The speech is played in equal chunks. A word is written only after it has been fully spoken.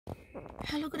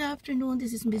Hello, good afternoon.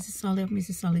 This is Mrs. Solly of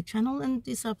Mrs. Solly channel, and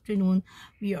this afternoon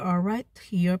we are right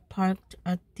here parked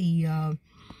at the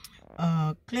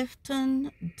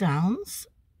Clifton Downs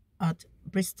at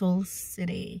Bristol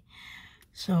City.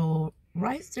 So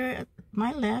right there at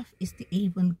my left is the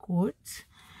Avon Court,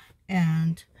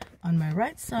 and on my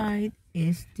right side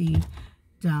is the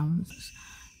Downs.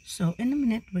 So in a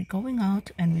minute we're going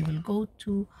out and we will go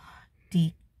to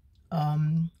the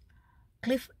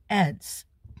cliff edge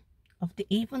of the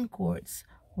Avon Courts,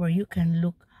 where you can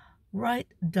look right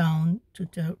down to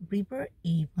the River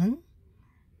Avon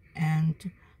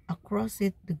and across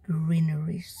it the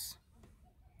greeneries.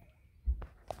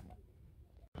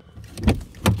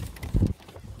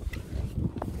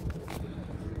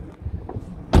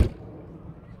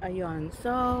 Ayun,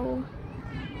 so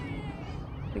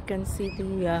we can see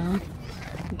the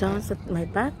downs at my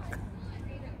back.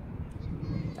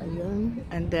 Ayun,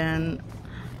 and then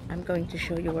I'm going to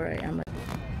show you where I am.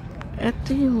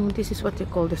 This is what they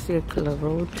call the circular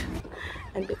road,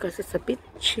 and because it's a bit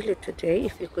chilly today,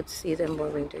 if you could see them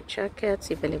wearing their jackets,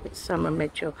 even if it's summer,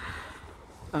 medyo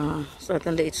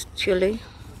suddenly it's chilly.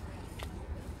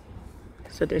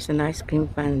 So there's an ice cream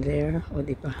van there, o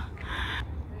diba?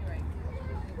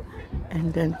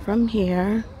 And then from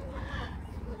here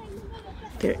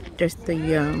there's the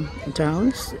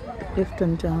Downs,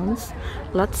 Clifton Downs.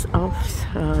 Lots of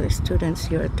students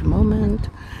here at the moment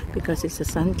because it's a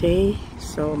Sunday,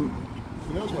 so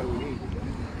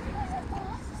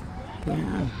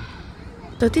yeah.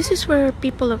 So this is where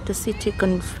people of the city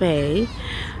convey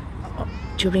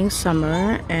during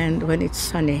summer and when it's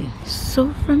sunny.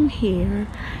 So from here,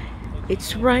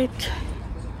 it's right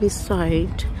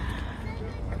beside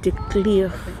the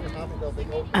cliff,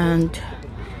 and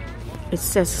it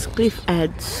says cliff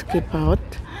edge, keep out.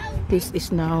 This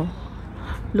is now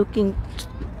looking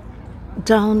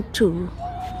down to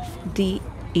the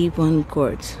Avon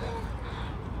Courts.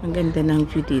 Ang ganda ng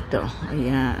view dito.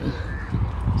 Ayan.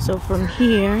 So from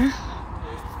here,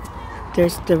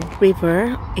 there's the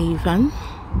River Avon,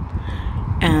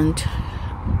 and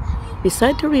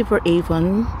beside the River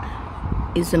Avon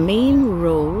is the main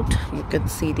road. You can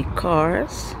see the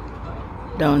cars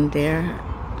down there.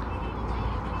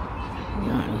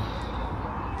 Ayan.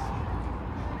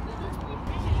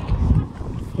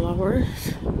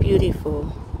 Flowers, beautiful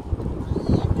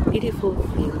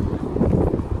view.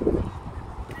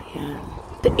 Ayan.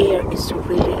 The air is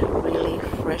really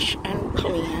fresh and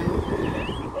clean.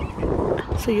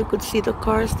 So you could see the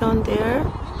cars down there.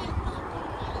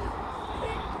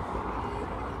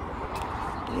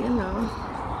 You know,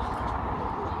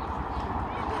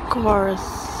 cars.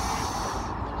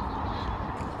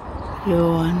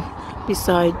 Yun,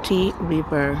 beside the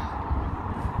river.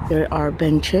 There are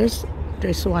benches.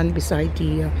 There's one beside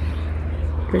the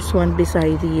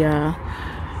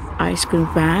ice cream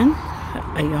van.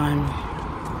 Ayan.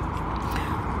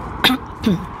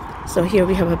 So here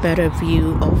we have a better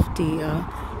view of the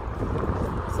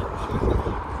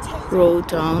road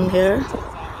down here,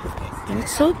 and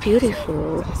it's so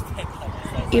beautiful.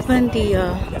 Even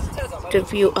the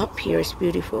view up here is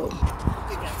beautiful.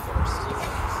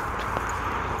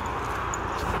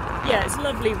 Yeah, it's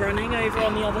lovely running over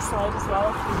on the other side as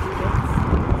well.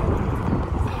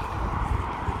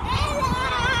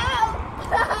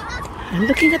 And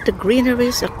looking at the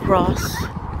greeneries across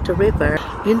the river,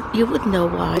 you would know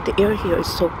why the air here is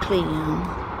so clean.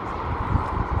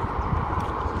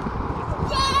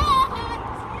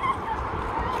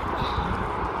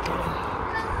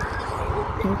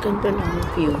 Ang ganda ng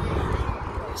view.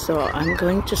 So I'm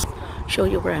going to show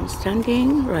you where I'm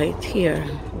standing right here.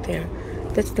 There,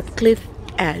 that's the cliff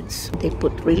edge. They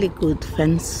put really good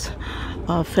fencing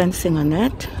on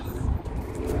it.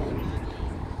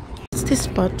 It's the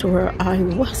spot where I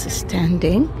was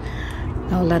standing.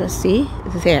 Now let us see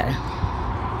there.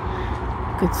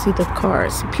 You could see the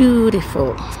cars,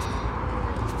 beautiful.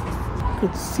 You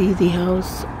could see the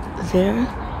house there.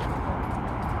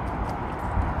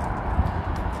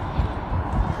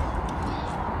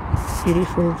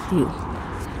 Beautiful view.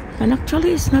 And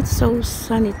actually it's not so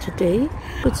sunny today.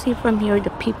 You could see from here the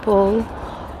people.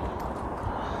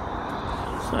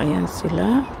 So ayan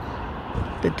sila,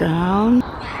 the down.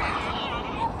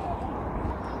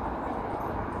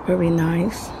 Very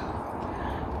nice.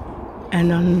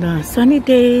 And on the sunny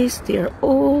days they are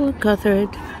all gathered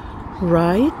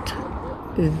right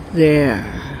there.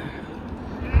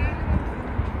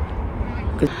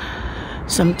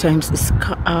 Sometimes it's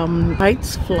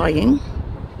kites flying.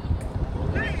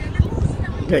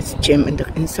 There's gym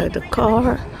inside the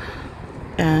car,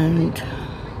 and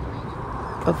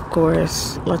of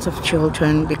course lots of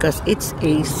children because it's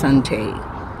a Sunday.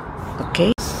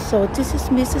 Okay, so this is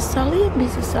Mrs. Sally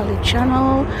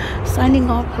channel,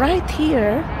 signing off right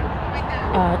here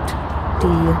at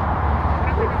the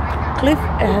cliff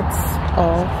edge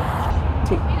of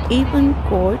the Avon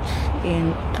Court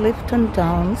in Clifton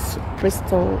Downs,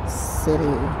 Bristol City.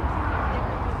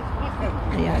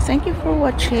 Yeah, thank you for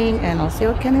watching, and I'll see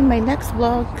you again in my next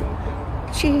vlog.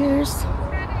 Cheers.